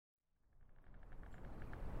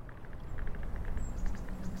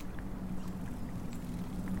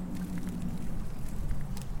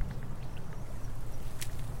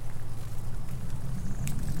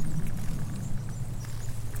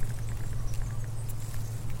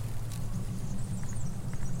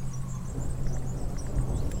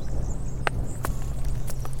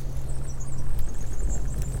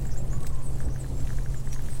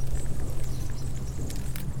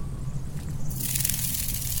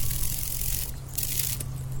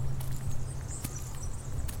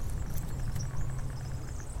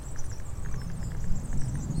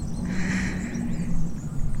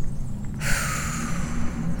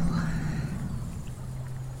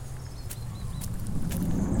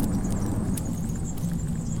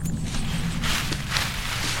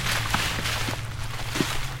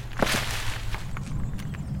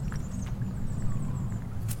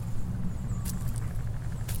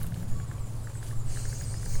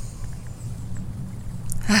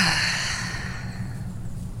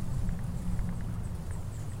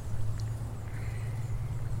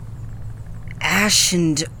Ash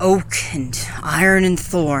and oak and iron and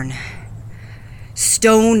thorn,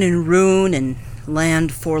 stone and rune and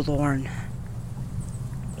land forlorn,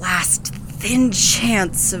 last thin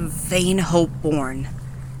chance of vain hope born,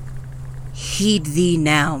 heed thee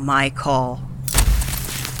now my call.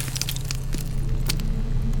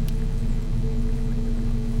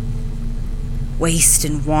 Waste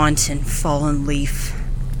and want and fallen leaf,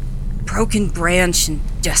 broken branch and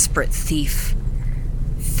desperate thief,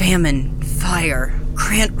 famine, fire,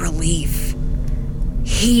 grant relief,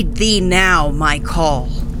 heed thee now my call.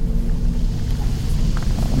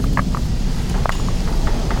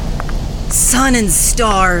 Sun and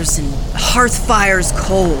stars and hearth fires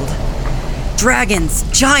cold, dragons,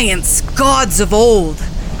 giants, gods of old,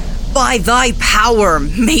 by thy power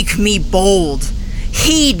make me bold,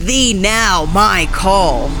 heed thee now my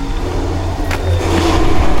call.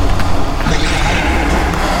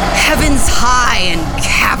 Heavens high and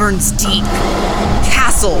caverns deep,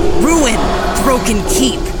 castle, ruin, broken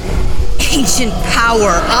keep, ancient power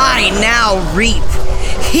I now reap,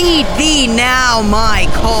 heed thee now my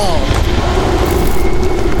call.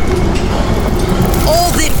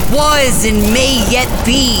 All that was and may yet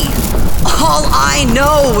be, all I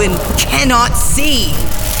know and cannot see,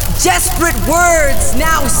 desperate words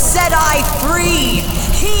now set I free,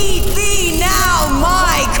 heed thee now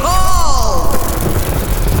my call.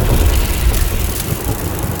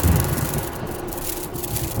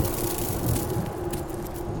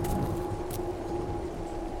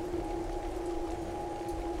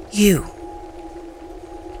 You,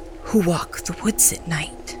 who walk the woods at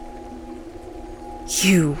night,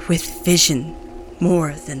 you with vision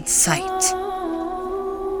more than sight,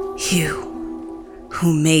 you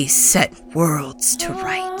who may set worlds to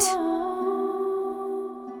right,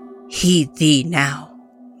 heed thee now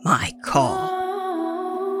my call.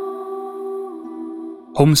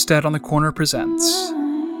 Homestead on the Corner presents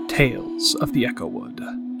Tales of the Echowood,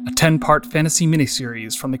 a 10-part fantasy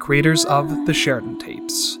miniseries from the creators of The Sheridan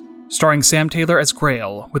Tapes, starring Sam Taylor as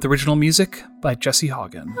Grail, with original music by Jesse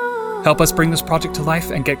Hagen. Help us bring this project to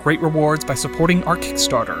life and get great rewards by supporting our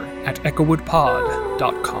Kickstarter at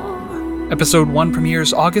echowoodpod.com. Episode 1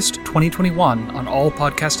 premieres August 2021 on all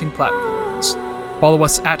podcasting platforms. Follow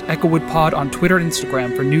us at echowoodpod on Twitter and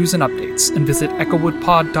Instagram for news and updates, and visit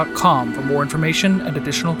echowoodpod.com for more information and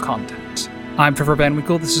additional content. I'm Trevor Van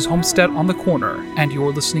Winkle, this is Homestead on the Corner, and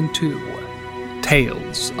you're listening to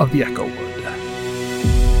Tales of the Echowood.